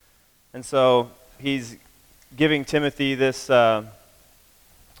And so he's giving Timothy this, and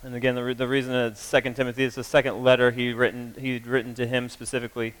again, the reason it's 2 Timothy is the second letter he'd written to him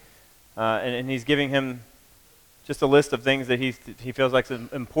specifically, and he's giving him just a list of things that he feels like is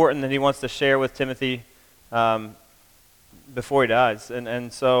important that he wants to share with Timothy before he dies.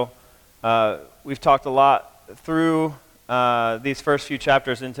 And so we've talked a lot through these first few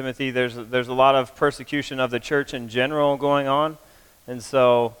chapters in Timothy. There's a lot of persecution of the church in general going on, and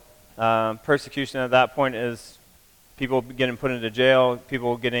so persecution at that point is people getting put into jail,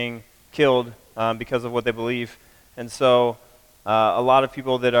 people getting killed because of what they believe. And so a lot of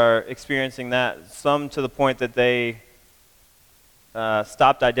people that are experiencing that, some to the point that they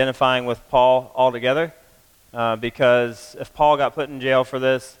stopped identifying with Paul altogether, because if Paul got put in jail for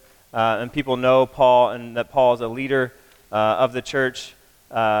this, and people know Paul and that Paul is a leader of the church,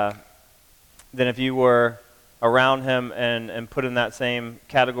 then if you were around him and put in that same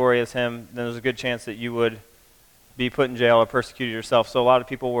category as him, then there's a good chance that you would be put in jail or persecuted yourself. So a lot of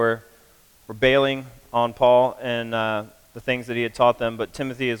people were bailing on Paul and the things that he had taught them, but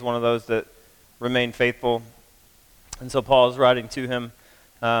Timothy is one of those that remained faithful. And so Paul is writing to him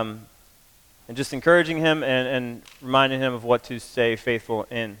and just encouraging him and reminding him of what to stay faithful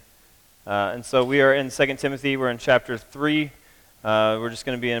in. And so we are in 2 Timothy. We're in chapter 3. We're just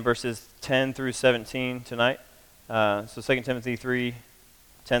going to be in verses 10 through 17 tonight. So 2 Timothy 3,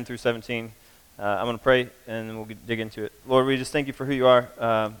 10 through 17. I'm going to pray, and then we'll dig into it. Lord, we just thank you for who you are.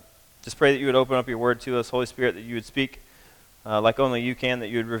 Just pray that you would open up your word to us. Holy Spirit, that you would speak like only you can, that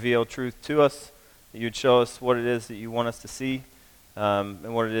you would reveal truth to us, that you would show us what it is that you want us to see,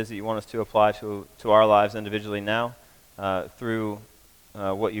 and what it is that you want us to apply to our lives individually now through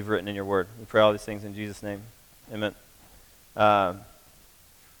what you've written in your word. We pray all these things in Jesus' name. Amen.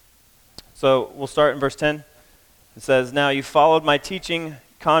 So we'll start in verse 10. It says, "Now you followed my teaching,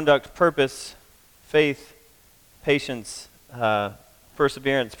 conduct, purpose, faith, patience,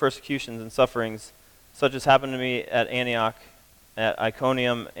 perseverance, persecutions, and sufferings, such as happened to me at Antioch, at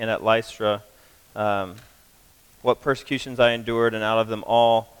Iconium, and at Lystra. What persecutions I endured, and out of them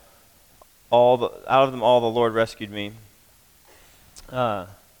all the Lord rescued me." So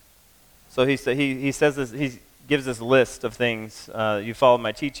he says this. He gives this list of things. You followed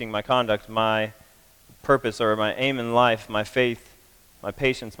my teaching, my conduct, my purpose, or my aim in life, my faith, my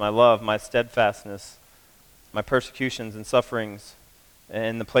patience, my love, my steadfastness, my persecutions and sufferings,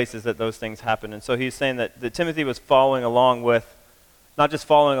 and the places that those things happen. And so he's saying that Timothy was following along with, not just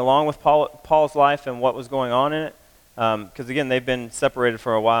following along with Paul's life and what was going on in it, because again, they've been separated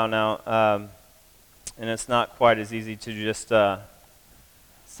for a while now, and it's not quite as easy to just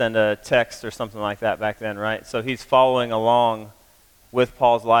send a text or something like that back then, right? So he's following along with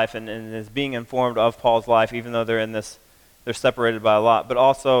Paul's life and is being informed of Paul's life, even though they're separated by a lot. But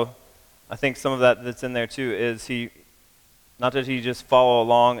also, I think some of that's in there too is not that he just follow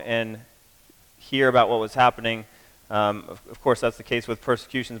along and hear about what was happening. Of course, that's the case with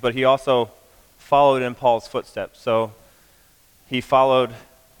persecutions, but he also followed in Paul's footsteps. So he followed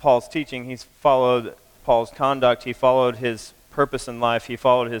Paul's teaching, he followed Paul's conduct, he followed his purpose in life, he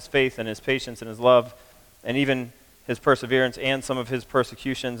followed his faith and his patience and his love, and even his perseverance and some of his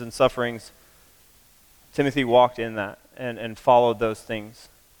persecutions and sufferings. Timothy walked in that and followed those things.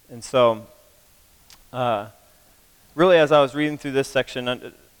 And so, really, as I was reading through this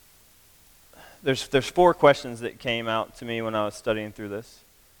section, there's 4 questions that came out to me when I was studying through this.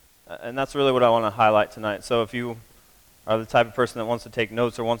 And that's really what I want to highlight tonight. So if you are the type of person that wants to take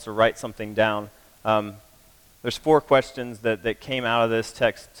notes or wants to write something down, there's 4 questions that came out of this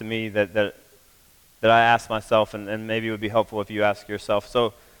text to me that I asked myself, and maybe it would be helpful if you ask yourself.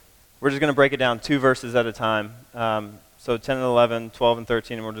 So we're just going to break it down 2 verses at a time. So 10 and 11, 12 and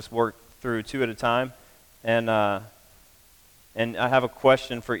 13, and we'll just work through 2 at a time. And I have a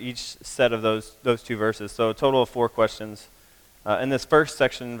question for each set of those 2 verses. So a total of 4 questions. In this first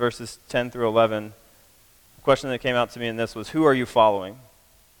section, verses 10 through 11, the question that came out to me in this was, who are you following?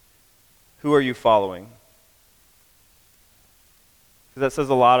 Who are you following? Because that says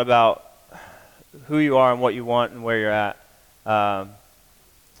a lot about who you are and what you want and where you're at.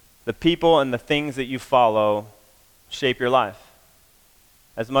 The people and the things that you follow shape your life.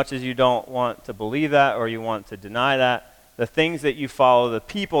 As much as you don't want to believe that or you want to deny that, the things that you follow, the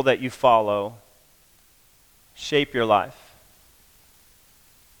people that you follow, shape your life.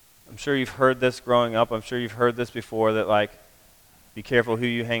 I'm sure you've heard this growing up. I'm sure you've heard this before, that like, be careful who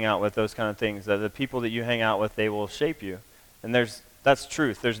you hang out with, those kind of things. That the people that you hang out with, they will shape you. And that's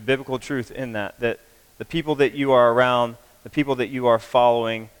truth. There's biblical truth in that the people that you are around, the people that you are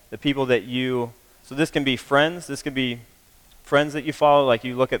following, the people that so this can be friends, this could be friends that you follow, like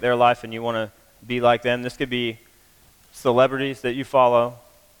you look at their life and you want to be like them. This could be celebrities that you follow.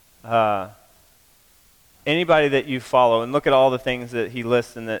 Anybody that you follow, and look at all the things that he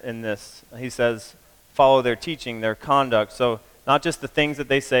lists in this. He says, follow their teaching, their conduct. So not just the things that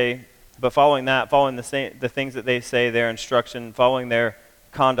they say, but following the things that they say, their instruction, following their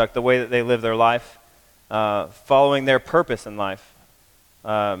conduct, the way that they live their life, following their purpose in life,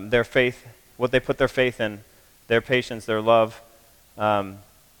 their faith, what they put their faith in, their patience, their love,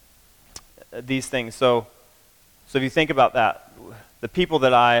 these things. So if you think about that, the people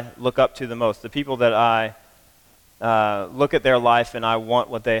that I look up to the most, the people that I look at their life and I want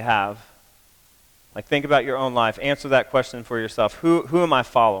what they have, like think about your own life. Answer that question for yourself. Who am I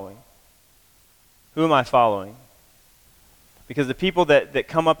following? Who am I following? Because the people that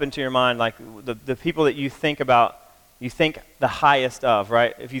come up into your mind, like the people that you think about, you think the highest of,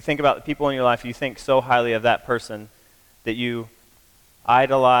 right? If you think about the people in your life, you think so highly of that person that you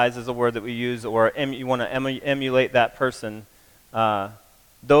idolize is a word that we use, or you want to emulate that person. The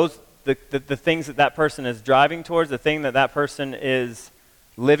things that person is driving towards, the thing that person is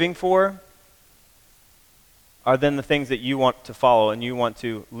living for, are then the things that you want to follow and you want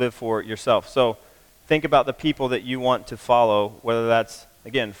to live for yourself. So think about the people that you want to follow, whether that's,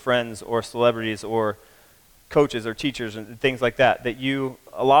 again, friends or celebrities or coaches or teachers and things like that, a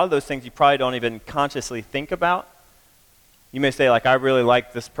lot of those things you probably don't even consciously think about. You may say, like, I really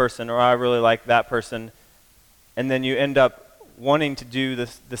like this person, or I really like that person, and then you end up wanting to do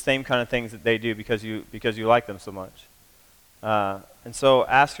the same kind of things that they do because you like them so much. And so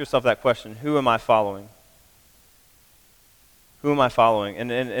ask yourself that question, who am I following? Who am I following?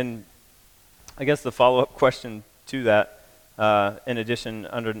 And I guess the follow-up question to that, in addition,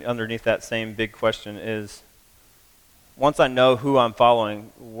 underneath that same big question is, once I know who I'm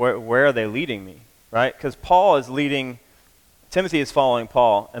following, where are they leading me, right? Because Timothy is following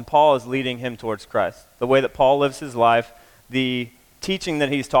Paul, and Paul is leading him towards Christ. The way that Paul lives his life, the teaching that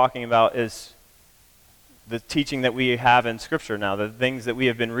he's talking about is the teaching that we have in Scripture now, the things that we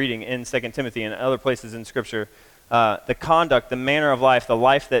have been reading in 2 Timothy and other places in Scripture. The conduct, the manner of life, the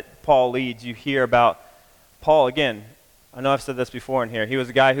life that Paul leads. You hear about Paul, again, I know I've said this before in here. He was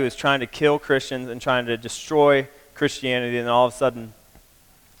a guy who was trying to kill Christians and trying to destroy Christianity, and all of a sudden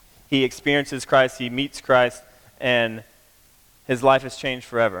he experiences Christ, he meets Christ, and his life has changed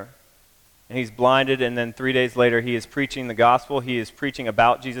forever. And he's blinded, and then 3 days later he is preaching the gospel. He is preaching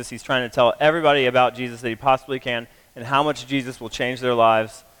about Jesus. He's trying to tell everybody about Jesus that he possibly can and how much Jesus will change their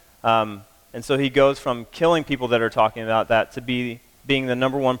lives. And so he goes from killing people that are talking about that to being the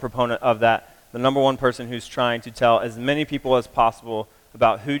number one proponent of that, the number one person who's trying to tell as many people as possible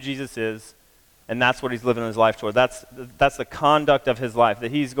about who Jesus is, and that's what he's living his life toward. That's the conduct of his life,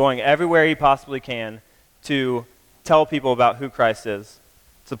 that he's going everywhere he possibly can to tell people about who Christ is,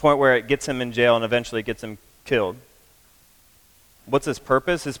 to the point where it gets him in jail and eventually gets him killed. What's his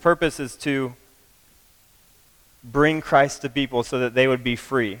purpose? His purpose is to bring Christ to people so that they would be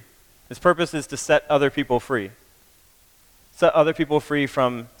free. His purpose is to set other people free. Set other people free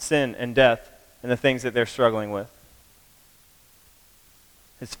from sin and death and the things that they're struggling with.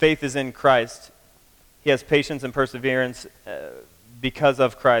 His faith is in Christ. He has patience and perseverance because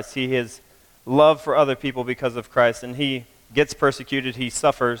of Christ. He has love for other people because of Christ. And he gets persecuted. He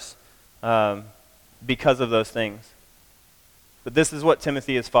suffers because of those things. But this is what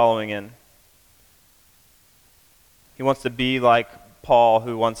Timothy is following in. He wants to be like Paul,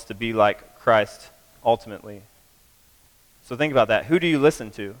 who wants to be like Christ ultimately. So think about that. Who do you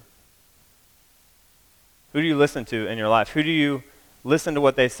listen to? Who do you listen to in your life? Who do you listen to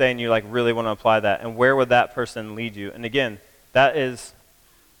what they say and you really want to apply that? And where would that person lead you? And again, that is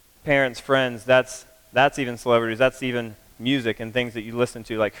parents, friends, that's even celebrities, that's even music and things that you listen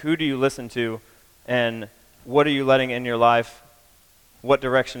to. Who do you listen to, and what are you letting in your life? What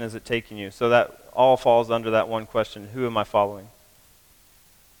direction is it taking you? So that all falls under that one question, who am I following?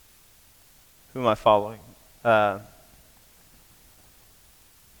 Who am I following? And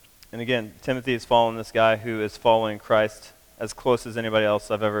again, Timothy is following this guy who is following Christ as close as anybody else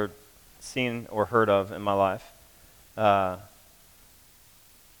I've ever seen or heard of in my life. And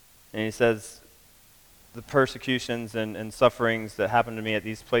he says, the persecutions and sufferings that happened to me at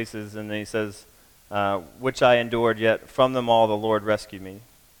these places, and then he says, which I endured, yet from them all the Lord rescued me.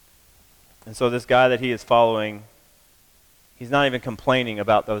 And so this guy that he is following, he's not even complaining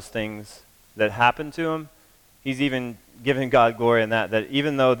about those things that happened to him. He's even giving God glory in that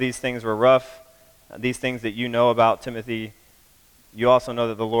even though these things were rough, these things that you know about, Timothy, you also know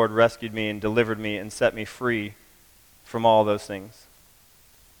that the Lord rescued me and delivered me and set me free from all those things.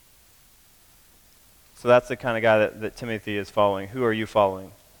 So that's the kind of guy that Timothy is following. Who are you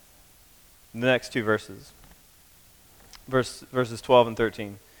following? The next two verses. Verses 12 and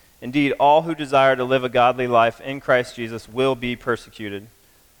 13. Indeed, all who desire to live a godly life in Christ Jesus will be persecuted,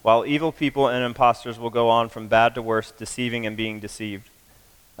 while evil people and impostors will go on from bad to worse, deceiving and being deceived.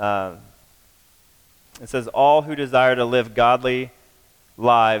 It says, all who desire to live godly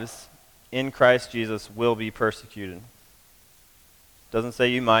lives in Christ Jesus will be persecuted. Doesn't say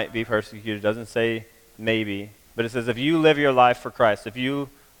you might be persecuted. Doesn't say maybe. But it says if you live your life for Christ, if you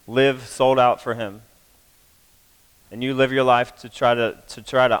live sold out for Him, and you live your life to try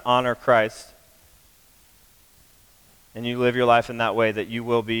to honor Christ, and you live your life in that way, that you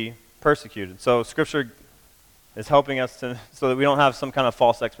will be persecuted. So Scripture is helping us so that we don't have some kind of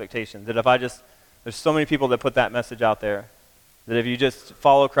false expectation. That there's so many people that put that message out there, that if you just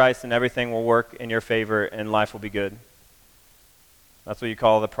follow Christ and everything will work in your favor and life will be good. That's what you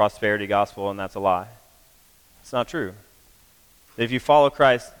call the prosperity gospel, and that's a lie. It's not true. If you follow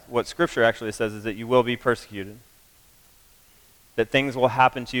Christ, what Scripture actually says is that you will be persecuted. That things will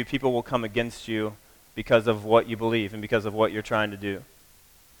happen to you, people will come against you because of what you believe and because of what you're trying to do.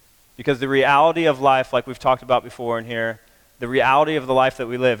 Because the reality of life, like we've talked about before in here, the reality of the life that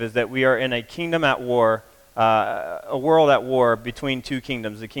we live is that we are in a kingdom at war, a world at war between two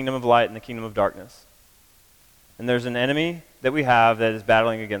kingdoms, the kingdom of light and the kingdom of darkness. And there's an enemy that we have that is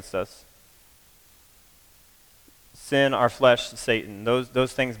battling against us. Sin, our flesh, Satan.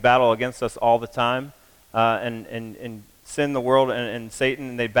 Those things battle against us all the time. And sin, the world, and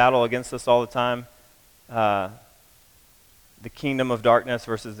Satan, they battle against us all the time. The kingdom of darkness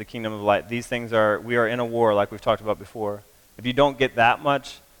versus the kingdom of light. These things we are in a war like we've talked about before. If you don't get that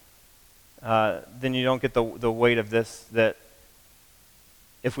much, then you don't get the weight of this, that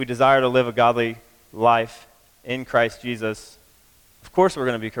if we desire to live a godly life in Christ Jesus, of course we're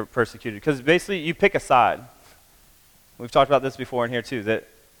going to be persecuted. Because basically you pick a side. We've talked about this before in here too, that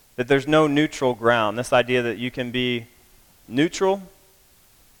there's no neutral ground. This idea that you can be neutral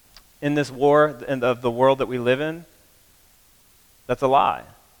in this war and of the world that we live in, that's a lie.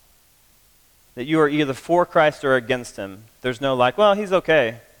 That you are either for Christ or against Him. There's no well, He's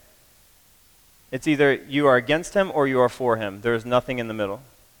okay. It's either you are against Him or you are for Him. There is nothing in the middle.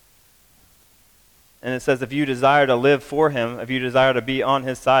 And it says if you desire to live for Him, if you desire to be on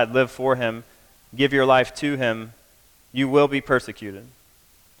His side, live for Him, give your life to Him, you will be persecuted.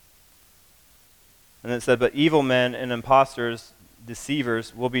 And it said, but evil men and impostors,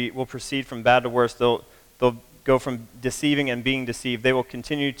 deceivers, will proceed from bad to worse. They'll go from deceiving and being deceived. They will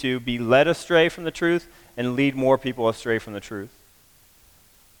continue to be led astray from the truth and lead more people astray from the truth.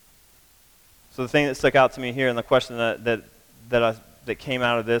 So the thing that stuck out to me here, and the question that came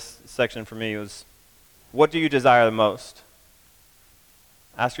out of this section for me was, what do you desire the most?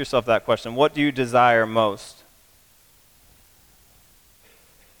 Ask yourself that question. What do you desire most?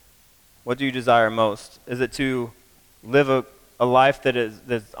 What do you desire most? Is it to live a life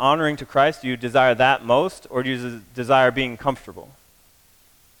that's honoring to Christ? Do you desire that most, or do you desire being comfortable?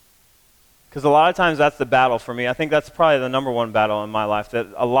 Because a lot of times that's the battle for me. I think that's probably the number one battle in my life. That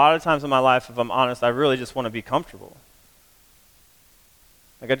a lot of times in my life, if I'm honest, I really just want to be comfortable.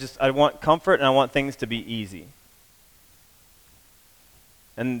 I want comfort and I want things to be easy.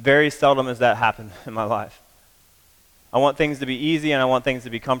 And very seldom does that happen in my life. I want things to be easy and I want things to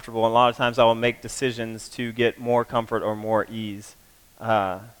be comfortable. And a lot of times I will make decisions to get more comfort or more ease.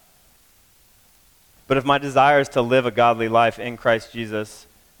 But if my desire is to live a godly life in Christ Jesus,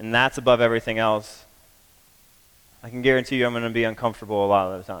 and that's above everything else, I can guarantee you I'm going to be uncomfortable a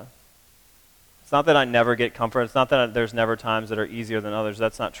lot of the time. It's not that I never get comfort. It's not that there's never times that are easier than others.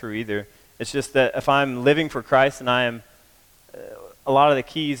 That's not true either. It's just that if I'm living for Christ, and I am, a lot of the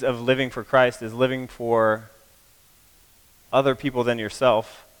keys of living for Christ is living for other people than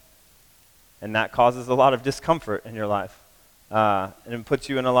yourself, and that causes a lot of discomfort in your life. And it puts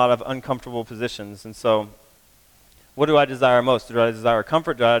you in a lot of uncomfortable positions. And so, what do I desire most? Do I desire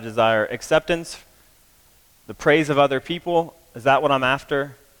comfort? Do I desire acceptance? The praise of other people? Is that what I'm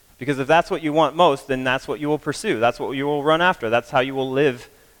after? Because if that's what you want most, then that's what you will pursue. That's what you will run after. That's how you will live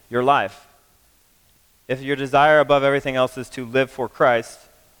your life. If your desire above everything else is to live for Christ,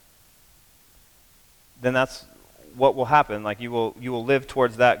 then that's what will happen. Like you will live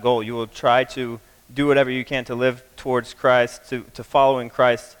towards that goal. You will try to do whatever you can to live towards Christ, to following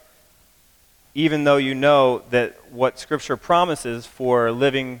Christ, even though you know that what Scripture promises for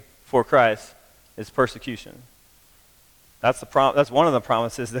living for Christ is persecution. That's one of the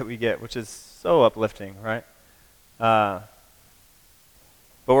promises that we get, which is so uplifting, right? But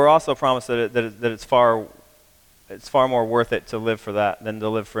we're also promised that it's far more worth it to live for that than to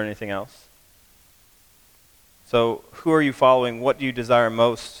live for anything else. So who are you following? What do you desire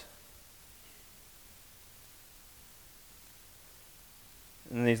most?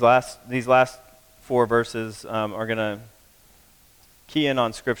 And these last 4 verses are going to key in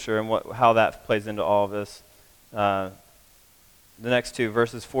on Scripture and how that plays into all of this. The next 2,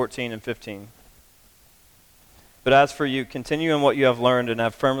 verses 14 and 15. But as for you, continue in what you have learned and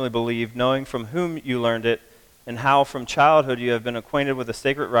have firmly believed, knowing from whom you learned it, and how from childhood you have been acquainted with the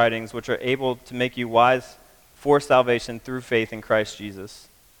sacred writings, which are able to make you wise for salvation through faith in Christ Jesus.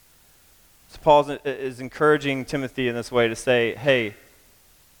 So Paul is encouraging Timothy in this way to say, hey,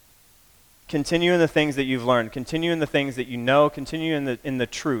 continue in the things that you've learned. Continue in the things that you know. Continue in the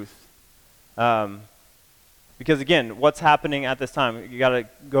truth. Because again, what's happening at this time? You got to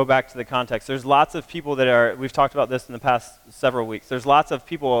go back to the context. There's lots of people we've talked about this in the past several weeks. There's lots of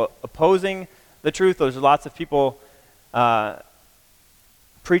people opposing the truth. There's lots of people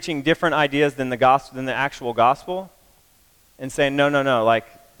preaching different ideas than the actual gospel, and saying, no, like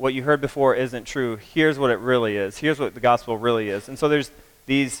what you heard before isn't true. Here's what it really is. Here's what the gospel really is. And so there's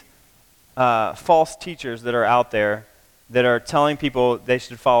these false teachers that are out there that are telling people they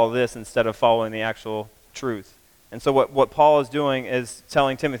should follow this instead of following the actual truth. And so what Paul is doing is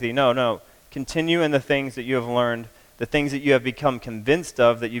telling Timothy, no, continue in the things that you have learned, the things that you have become convinced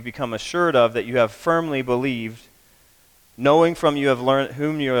of, that you've become assured of, that you have firmly believed, knowing from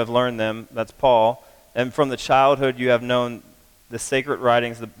whom you have learned them, that's Paul, and from the childhood you have known the sacred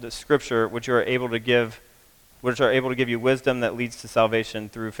writings, the Scripture, which are able to give you wisdom that leads to salvation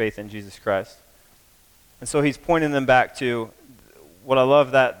through faith in Jesus Christ. And so he's pointing them back to what I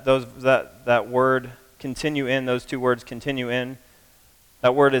love, that word continue in, those 2 words continue in.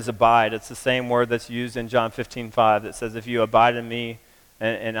 That word is abide. It's the same word that's used in John 15:5 that says, if you abide in me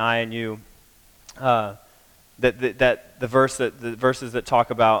and I in you, the verses that talk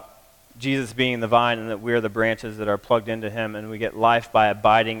about Jesus being the vine and that we're the branches that are plugged into him and we get life by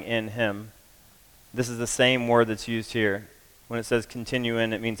abiding in him. This is the same word that's used here. When it says continue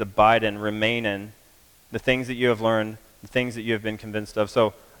in, it means abide in, remain in the things that you have learned, the things that you have been convinced of.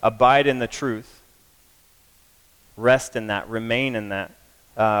 So abide in the truth. Rest in that. Remain in that.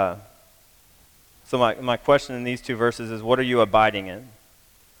 So my question in these 2 verses is, what are you abiding in?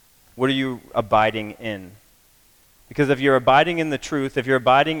 What are you abiding in? Because if you're abiding in the truth, if you're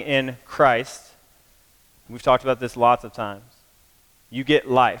abiding in Christ, we've talked about this lots of times, you get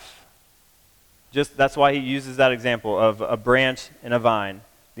life. That's why he uses that example of a branch and a vine.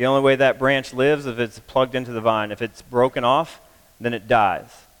 The only way that branch lives is if it's plugged into the vine. If it's broken off, then it dies.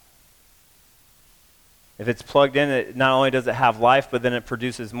 If it's plugged in, it not only does it have life, but then it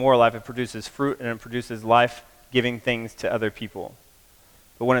produces more life. It produces fruit, and it produces life-giving things to other people.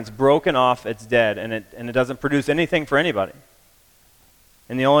 But when it's broken off, it's dead, and it doesn't produce anything for anybody.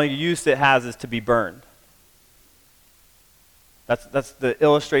 And the only use it has is to be burned. That's the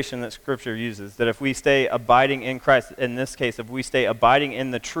illustration that Scripture uses, that if we stay abiding in Christ, in this case, if we stay abiding in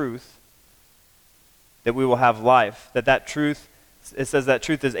the truth, that we will have life. That truth, it says that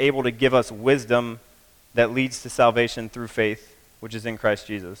truth is able to give us wisdom that leads to salvation through faith, which is in Christ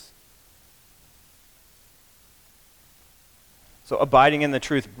Jesus. So abiding in the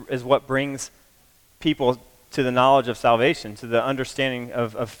truth is what brings people to the knowledge of salvation, to the understanding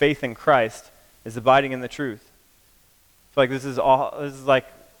of faith in Christ, is abiding in the truth. I feel like this is like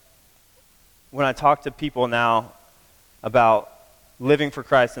when I talk to people now about living for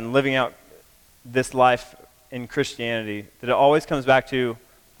Christ and living out this life in Christianity, that it always comes back to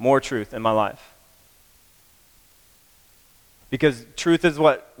more truth in my life. Because truth is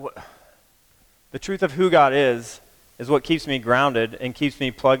the truth of who God is what keeps me grounded and keeps me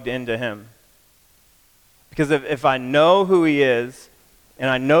plugged into him. Because if I know who he is,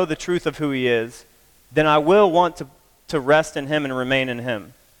 and I know the truth of who he is, then I will want to rest in him and remain in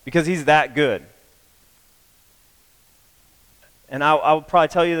him. Because he's that good. And I'll probably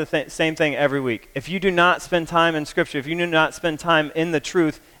tell you the same thing every week. If you do not spend time in Scripture, if you do not spend time in the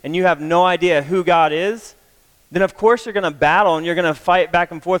truth, and you have no idea who God is, then of course you're going to battle and you're going to fight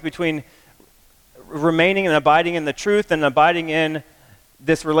back and forth between remaining and abiding in the truth and abiding in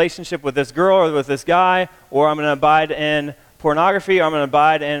this relationship with this girl or with this guy, or I'm going to abide in pornography, or I'm going to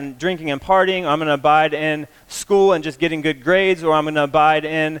abide in drinking and partying, or I'm going to abide in school and just getting good grades, or I'm going to abide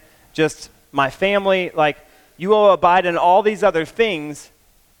in just my family. Like, you will abide in all these other things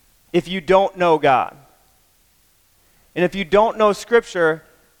if you don't know God. And if you don't know Scripture,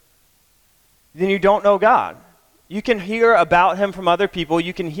 then you don't know God. You can hear about him from other people,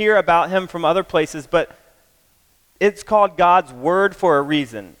 you can hear about him from other places, but it's called God's word for a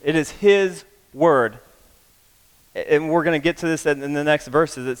reason. It is his word. And we're going to get to this in the next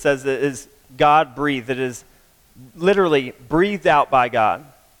verses. It says that it is God-breathed. It is literally breathed out by God.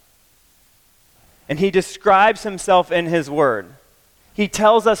 And he describes himself in his word. He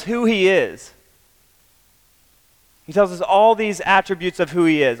tells us who he is. He tells us all these attributes of who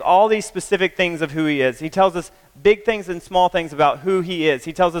he is, all these specific things of who he is. He tells us big things and small things about who he is.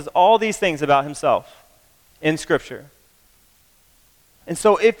 He tells us all these things about himself in Scripture. And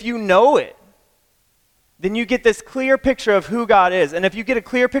so if you know it, then you get this clear picture of who God is. And if you get a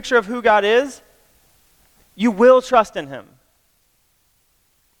clear picture of who God is, you will trust in him.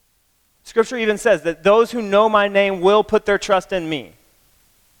 Scripture even says that those who know my name will put their trust in me.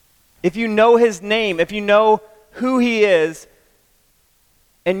 If you know his name, if you know who he is,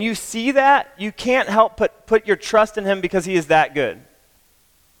 and you see that, you can't help but put your trust in him because he is that good.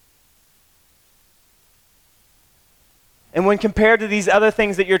 And when compared to these other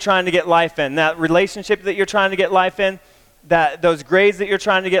things that you're trying to get life in, that relationship that you're trying to get life in, those grades that you're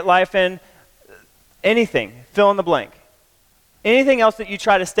trying to get life in, anything, fill in the blank. Anything else that you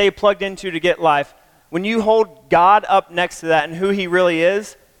try to stay plugged into to get life, when you hold God up next to that and who he really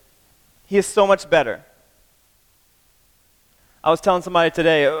is, he is so much better. I was telling somebody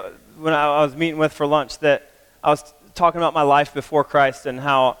today when I was meeting with for lunch that I was talking about my life before Christ and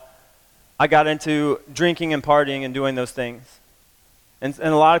how I got into drinking and partying and doing those things. And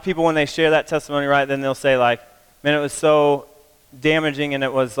a lot of people, when they share that testimony, right, then they'll say like, man, it was so damaging and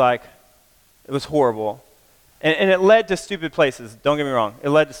it was horrible. And it led to stupid places, don't get me wrong. It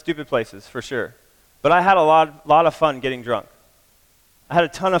led to stupid places, for sure. But I had a lot of fun getting drunk. I had a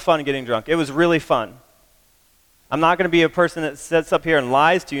ton of fun getting drunk. It was really fun. I'm not going to be a person that sits up here and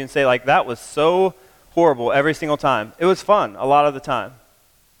lies to you and say, like, that was so horrible every single time. It was fun a lot of the time.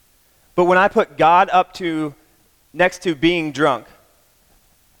 But when I put God up to, next to being drunk,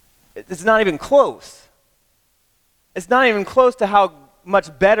 it's not even close. It's not even close to how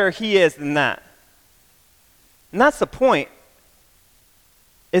much better he is than that. And that's the point,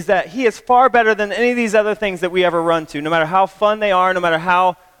 is that he is far better than any of these other things that we ever run to, no matter how fun they are, no matter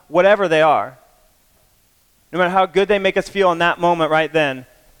how whatever they are. No matter how good they make us feel in that moment right then,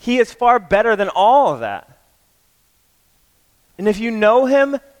 he is far better than all of that. And if you know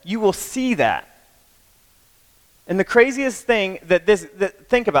him, you will see that. And the craziest thing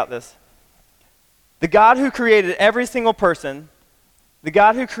think about this. The God who created every single person, the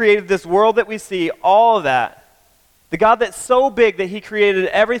God who created this world that we see, all of that, the God that's so big that he created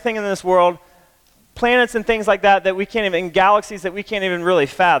everything in this world, planets and things like that we can't even, galaxies that we can't even really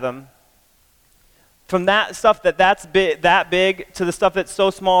fathom, from that stuff that's big to the stuff that's so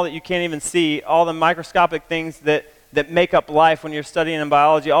small that you can't even see, all the microscopic things that make up life when you're studying in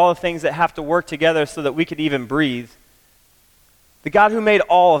biology, all the things that have to work together so that we could even breathe. The God who made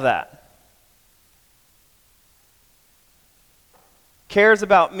all of that cares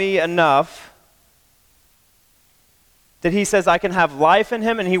about me enough that he says I can have life in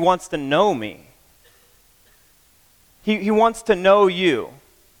him, and he wants to know me. He wants to know you.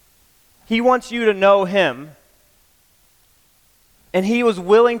 He wants you to know him. And he was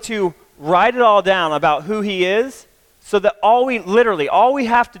willing to write it all down about who he is, so that all we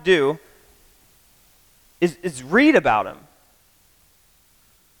have to do is read about him.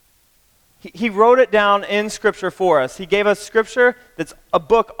 He wrote it down in Scripture for us. He gave us Scripture that's a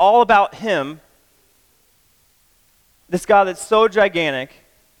book all about him, this God that's so gigantic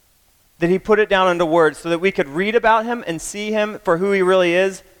that he put it down into words so that we could read about him and see him for who he really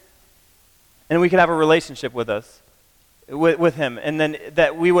is, and we could have a relationship with him. And then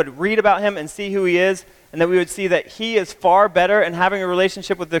that we would read about him and see who he is, and that we would see that he is far better, and having a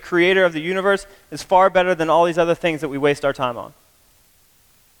relationship with the creator of the universe is far better than all these other things that we waste our time on.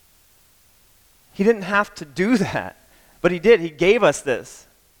 He didn't have to do that, but he did. He gave us this,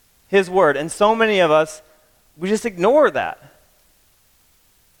 his word. And so many of us, we just ignore that.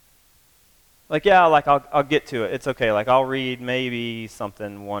 Like, yeah, like I'll get to it. It's okay. Like, I'll read maybe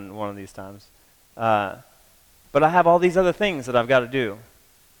something one of these times. But I have all these other things that I've got to do.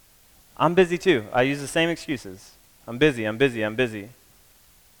 I'm busy too. I use the same excuses. I'm busy.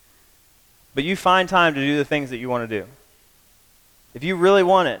 But you find time to do the things that you want to do. If you really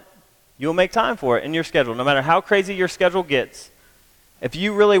want it, you'll make time for it in your schedule. No matter how crazy your schedule gets, if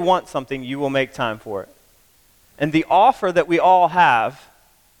you really want something, you will make time for it. And the offer that we all have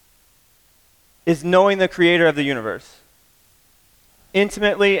is knowing the creator of the universe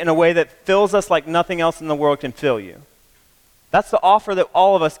intimately, in a way that fills us like nothing else in the world can fill you. That's the offer that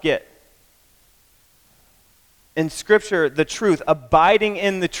all of us get. In Scripture, the truth, abiding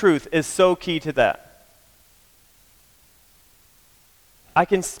in the truth, is so key to that. I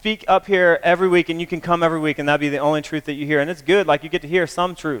can speak up here every week, and you can come every week, and that'd be the only truth that you hear. And it's good, like you get to hear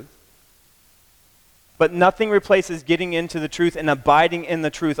some truth. But nothing replaces getting into the truth and abiding in the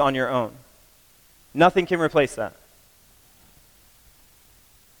truth on your own. Nothing can replace that.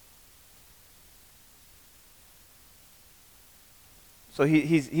 So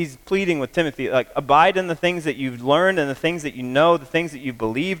he's pleading with Timothy, like, abide in the things that you've learned and the things that you know, the things that you've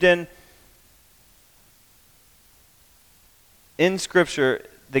believed in Scripture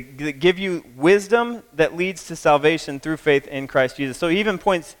that give you wisdom that leads to salvation through faith in Christ Jesus. So he even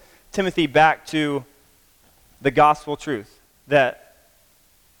points Timothy back to the gospel truth, that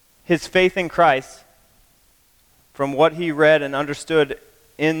his faith in Christ, from what he read and understood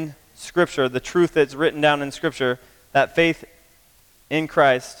in Scripture, the truth that's written down in Scripture, that faith in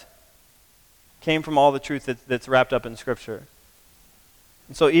Christ came from all the truth that's wrapped up in Scripture.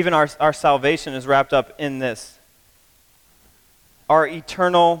 And so even our salvation is wrapped up in this. Our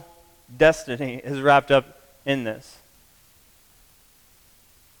eternal destiny is wrapped up in this.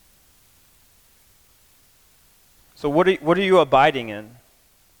 So what are you abiding in?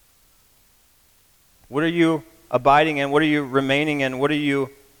 What are you abiding in? What are you remaining in? What are you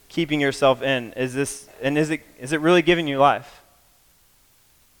keeping yourself in? Is it really giving you life?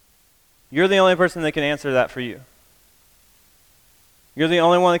 You're the only person that can answer that for you. You're the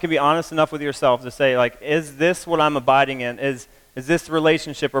only one that can be honest enough with yourself to say, like, is this what I'm abiding in? Is this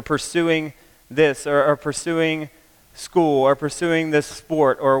relationship, or pursuing this, or pursuing school, or pursuing this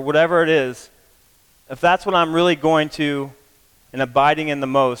sport, or whatever it is? If that's what I'm really going to and abiding in the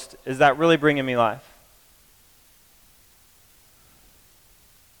most, is that really bringing me life?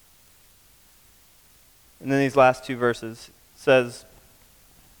 And then these last two verses says,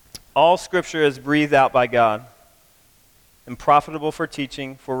 all Scripture is breathed out by God and profitable for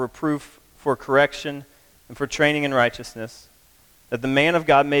teaching, for reproof, for correction, and for training in righteousness, that the man of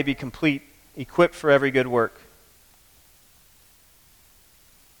God may be complete, equipped for every good work.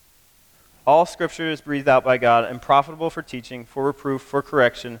 All Scripture is breathed out by God and profitable for teaching, for reproof, for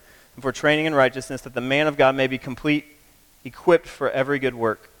correction, and for training in righteousness, that the man of God may be complete, equipped for every good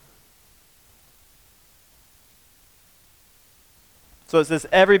work. So it says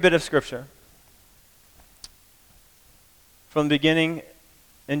every bit of Scripture, from the beginning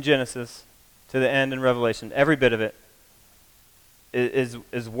in Genesis to the end in Revelation, every bit of it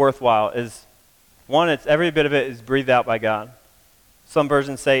is worthwhile. It's every bit of it is breathed out by God. Some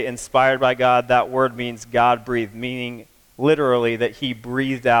versions say inspired by God. That word means God breathed, meaning literally that he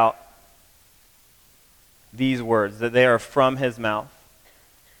breathed out these words, that they are from his mouth.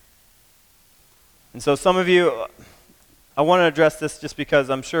 And so some of you, I want to address this just because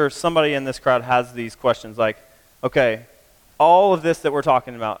I'm sure somebody in this crowd has these questions like, okay, all of this that we're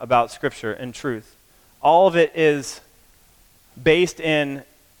talking about Scripture and truth, all of it is based in,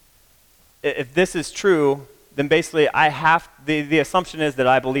 if this is true, then basically the assumption is that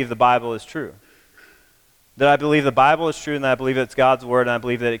I believe the Bible is true. That I believe the Bible is true and that I believe it's God's word and I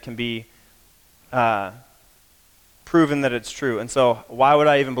believe that it can be proven that it's true. And so why would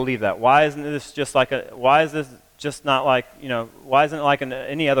I even believe that? Why isn't this just like why is this just not like, why isn't it like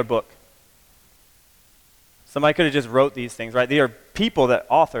any other book? Somebody could have just wrote these things, right? There are people that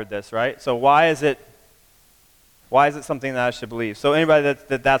authored this, right? So why is it something that I should believe? So anybody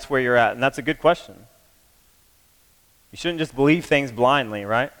that's where you're at, and that's a good question. You shouldn't just believe things blindly,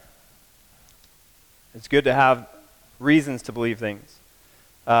 right? It's good to have reasons to believe things.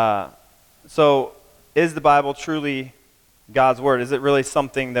 So is the Bible truly God's word? Is it really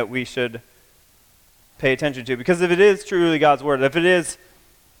something that we should pay attention to? Because if it is truly God's word, if it is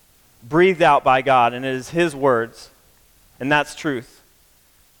breathed out by God and it is his words, and that's truth,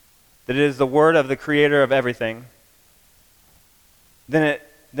 that it is the word of the creator of everything, then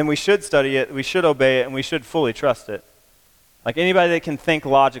we should study it, we should obey it, and we should fully trust it. Like anybody that can think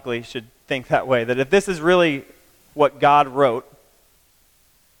logically should think that way, that if this is really what God wrote,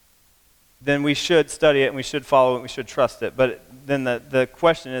 then we should study it and we should follow it and we should trust it. But then the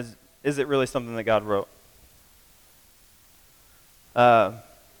question is it really something that God wrote? And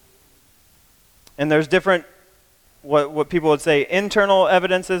there's different, what people would say, internal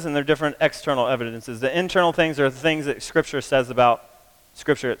evidences, and there are different external evidences. The internal things are the things that Scripture says about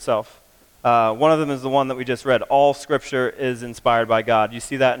Scripture itself. One of them is the one that we just read. All Scripture is inspired by God. You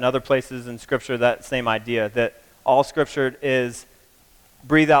see that in other places in Scripture, that same idea, that all Scripture is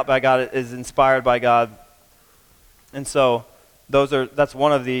breathed out by God, is inspired by God. And so that's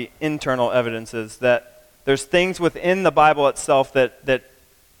one of the internal evidences, that there's things within the Bible itself that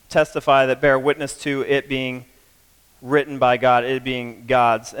testify, that bear witness to it being written by God, it being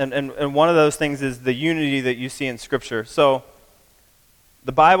God's. And one of those things is the unity that you see in Scripture. So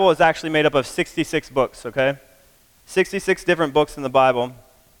the Bible is actually made up of 66 books, okay? 66 different books in the Bible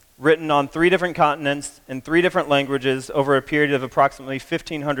written on 3 different continents in 3 different languages over a period of approximately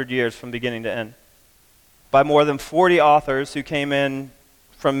 1,500 years from beginning to end, by more than 40 authors who came in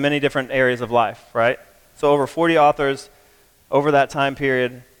from many different areas of life, right? So over 40 authors over that time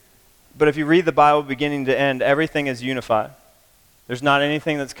period. But if you read the Bible beginning to end, everything is unified. There's not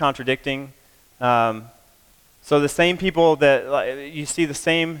anything that's contradicting. So the same people you see the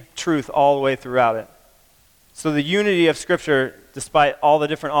same truth all the way throughout it. So the unity of Scripture, despite all the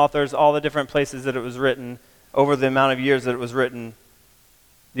different authors, all the different places that it was written, over the amount of years that it was written,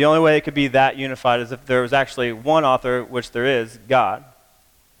 the only way it could be that unified is if there was actually one author, which there is, God.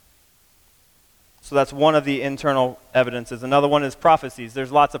 So that's one of the internal evidences. Another one is prophecies.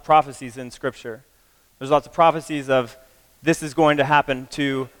 There's lots of prophecies in Scripture. There's lots of prophecies of this is going to happen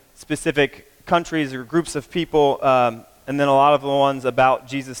to specific countries or groups of people, and then a lot of the ones about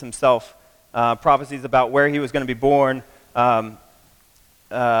Jesus himself. Prophecies about where he was going to be born,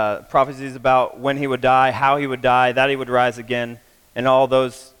 prophecies about when he would die, how he would die, that he would rise again, and all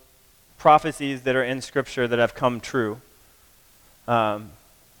those prophecies that are in Scripture that have come true.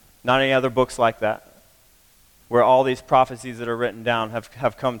 Not any other books like that, where all these prophecies that are written down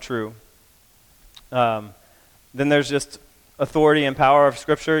have come true. Then there's just authority and power of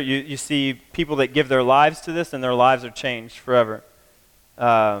Scripture. You see people that give their lives to this, and their lives are changed forever.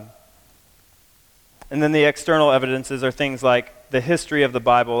 And then the external evidences are things like the history of the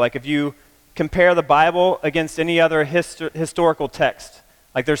Bible. Like if you compare the Bible against any other historical text,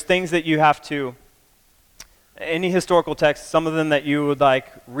 like there's things that you have to, any historical text, some of them that you would like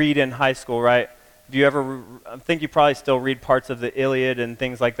read in high school, right? If you ever, I think you probably still read parts of the Iliad and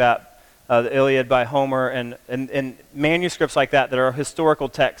things like that, the Iliad by Homer and manuscripts like that are historical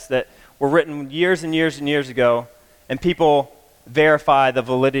texts that were written years and years and years ago, and people verify the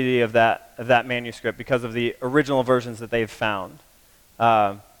validity of that manuscript because of the original versions that they've found.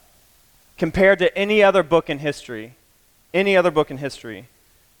 Compared to any other book in history, any other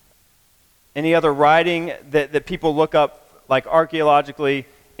writing that people look up, like archaeologically,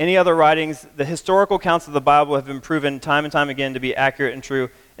 any other writings, the historical accounts of the Bible have been proven time and time again to be accurate and true,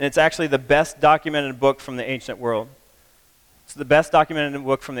 and it's actually the best documented book from the ancient world. It's the best documented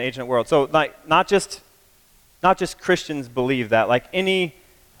book from the ancient world. So like not just Christians believe that. Like anybody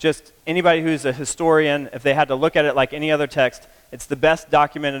who's a historian, if they had to look at it like any other text, it's the best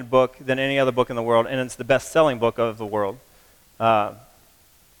documented book than any other book in the world, and it's the best-selling book of the world.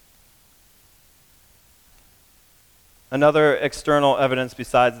 Another external evidence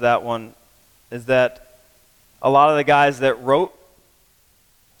besides that one is that a lot of the guys that wrote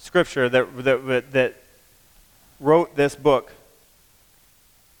Scripture, that wrote this book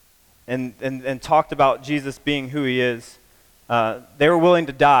and talked about Jesus being who he is, they were willing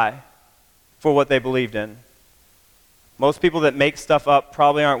to die for what they believed in. Most people that make stuff up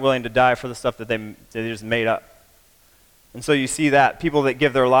probably aren't willing to die for the stuff that they just made up. And so you see that, people that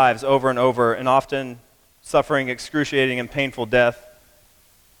give their lives over and over and often suffering excruciating and painful death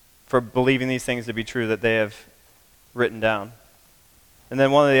for believing these things to be true that they have written down. And then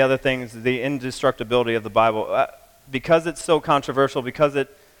one of the other things, the indestructibility of the Bible. Because it's so controversial, because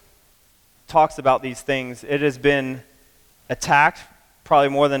it talks about these things, it has been attacked probably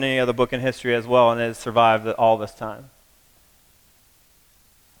more than any other book in history as well, and it has survived all this time.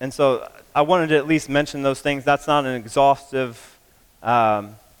 And so I wanted to at least mention those things. That's not an exhaustive,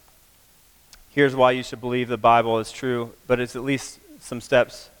 here's why you should believe the Bible is true, but it's at least some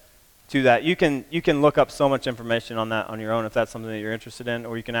steps to that. You can look up so much information on that on your own if that's something that you're interested in,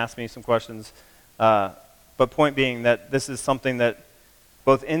 or you can ask me some questions. But point being that this is something that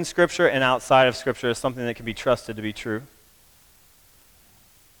both in Scripture and outside of Scripture is something that can be trusted to be true.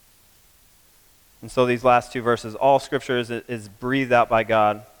 And so these last 2 verses, all Scripture is breathed out by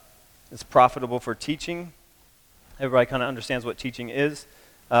God. It's profitable for teaching. Everybody kind of understands what teaching is.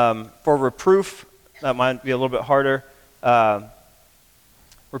 For reproof, that might be a little bit harder.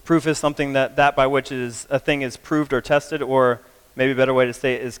 Reproof is something that by which a thing is proved or tested, or maybe a better way to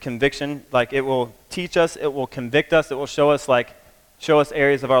say it is conviction. Like it will teach us, it will convict us, it will show us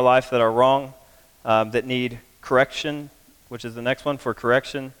areas of our life that are wrong, that need correction, which is the next one, for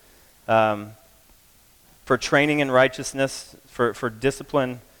correction. For training in righteousness, for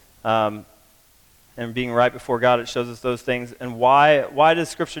discipline, and being right before God, it shows us those things. And why does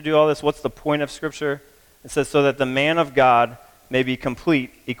Scripture do all this? What's the point of Scripture? It says, so that the man of God may be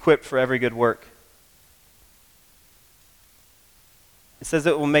complete, equipped for every good work. It says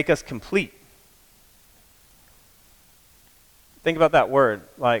it will make us complete. Think about that word.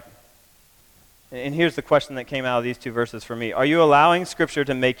 And here's the question that came out of these 2 verses for me. Are you allowing Scripture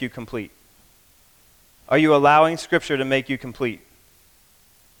to make you complete? Are you allowing Scripture to make you complete?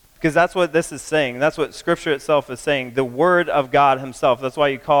 Because that's what this is saying. That's what Scripture itself is saying. The Word of God himself. That's why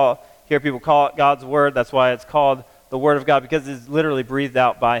hear people call it God's Word. That's why it's called the Word of God, because it's literally breathed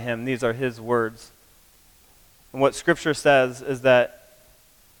out by him. These are his words. And what Scripture says is that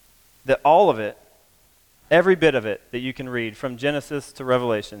all of it, every bit of it that you can read, from Genesis to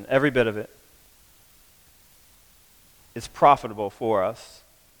Revelation, every bit of it, is profitable for us.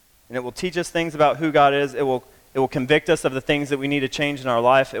 And it will teach us things about who God is. It will convict us of the things that we need to change in our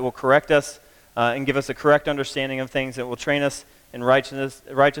life. It will correct us and give us a correct understanding of things. It will train us in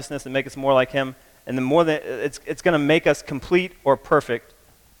righteousness and make us more like him. And the more that it's going to make us complete or perfect,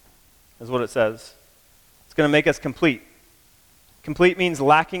 is what it says. It's going to make us complete. Complete means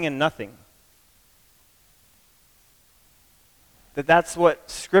lacking in nothing. That's what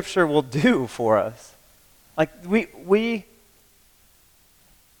Scripture will do for us. Like we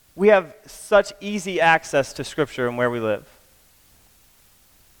have such easy access to Scripture and where we live.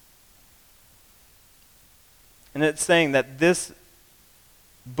 And it's saying that this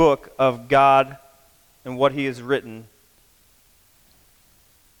book of God and what he has written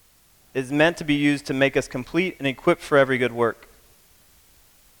is meant to be used to make us complete and equipped for every good work.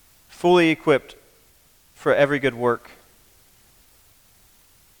 Fully equipped for every good work.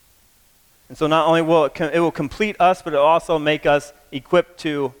 And so not only will it will complete us, but it will also make us equipped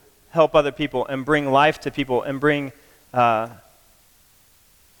to help other people and bring life to people and bring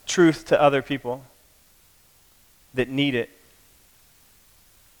truth to other people that need it.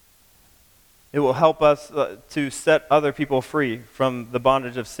 It will help us to set other people free from the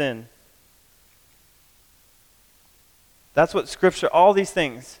bondage of sin. That's what Scripture, all these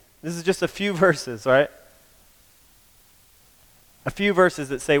things, this is just a few verses, right? A few verses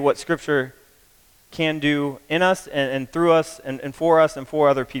that say what Scripture can do in us and through us and for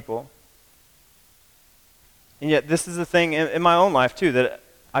other people. And yet this is the thing in my own life too that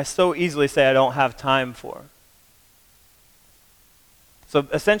I so easily say I don't have time for. So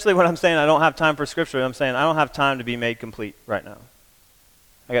essentially what I'm saying, I don't have time for Scripture. I'm saying I don't have time to be made complete right now.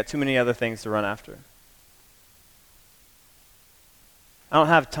 I got too many other things to run after. I don't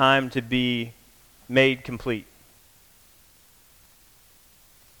have time to be made complete.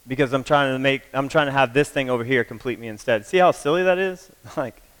 Because I'm trying to have this thing over here complete me instead. See how silly that is?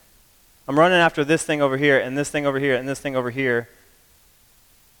 Like, I'm running after this thing over here, and this thing over here, and this thing over here,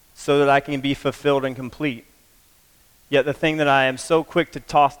 so that I can be fulfilled and complete. Yet the thing that I am so quick to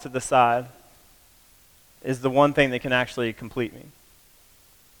toss to the side is the one thing that can actually complete me.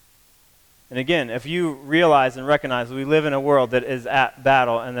 And again, if you realize and recognize we live in a world that is at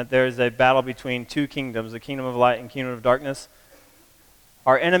battle, and that there is a battle between two kingdoms, the kingdom of light and kingdom of darkness,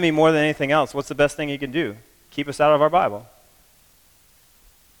 our enemy, more than anything else, what's the best thing he can do? Keep us out of our Bible.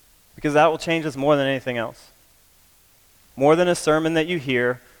 Because that will change us more than anything else. More than a sermon that you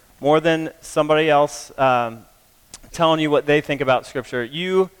hear, more than somebody else telling you what they think about Scripture.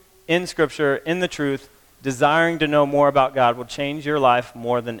 You, in Scripture, in the truth, desiring to know more about God will change your life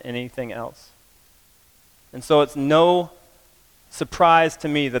more than anything else. And so it's no surprise to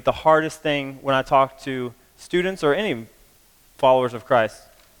me that the hardest thing when I talk to students or any followers of Christ,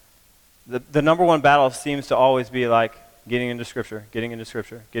 the number one battle seems to always be like getting into Scripture, getting into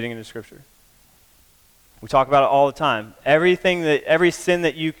Scripture, getting into Scripture. We talk about it all the time. Every sin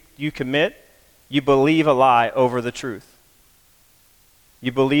that you commit, you believe a lie over the truth.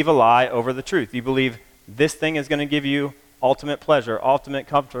 You believe a lie over the truth. You believe this thing is going to give you ultimate pleasure, ultimate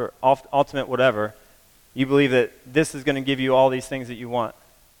comfort, ultimate whatever. You believe that this is going to give you all these things that you want.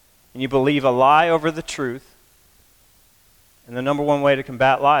 And you believe a lie over the truth. And the number one way to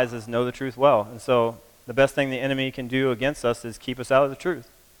combat lies is know the truth well. And so the best thing the enemy can do against us is keep us out of the truth.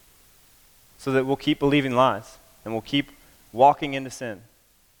 So that we'll keep believing lies. And we'll keep walking into sin.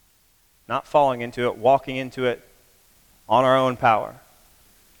 Not falling into it, walking into it on our own power.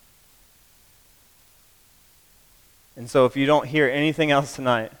 And so if you don't hear anything else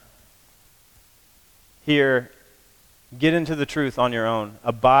tonight, get into the truth on your own.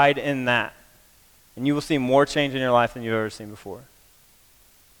 Abide in that. And you will see more change in your life than you've ever seen before.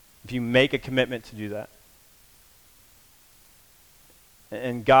 If you make a commitment to do that.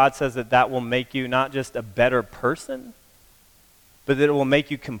 And God says that will make you not just a better person, but that it will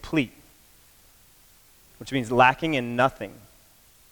make you complete. Which means lacking in nothing.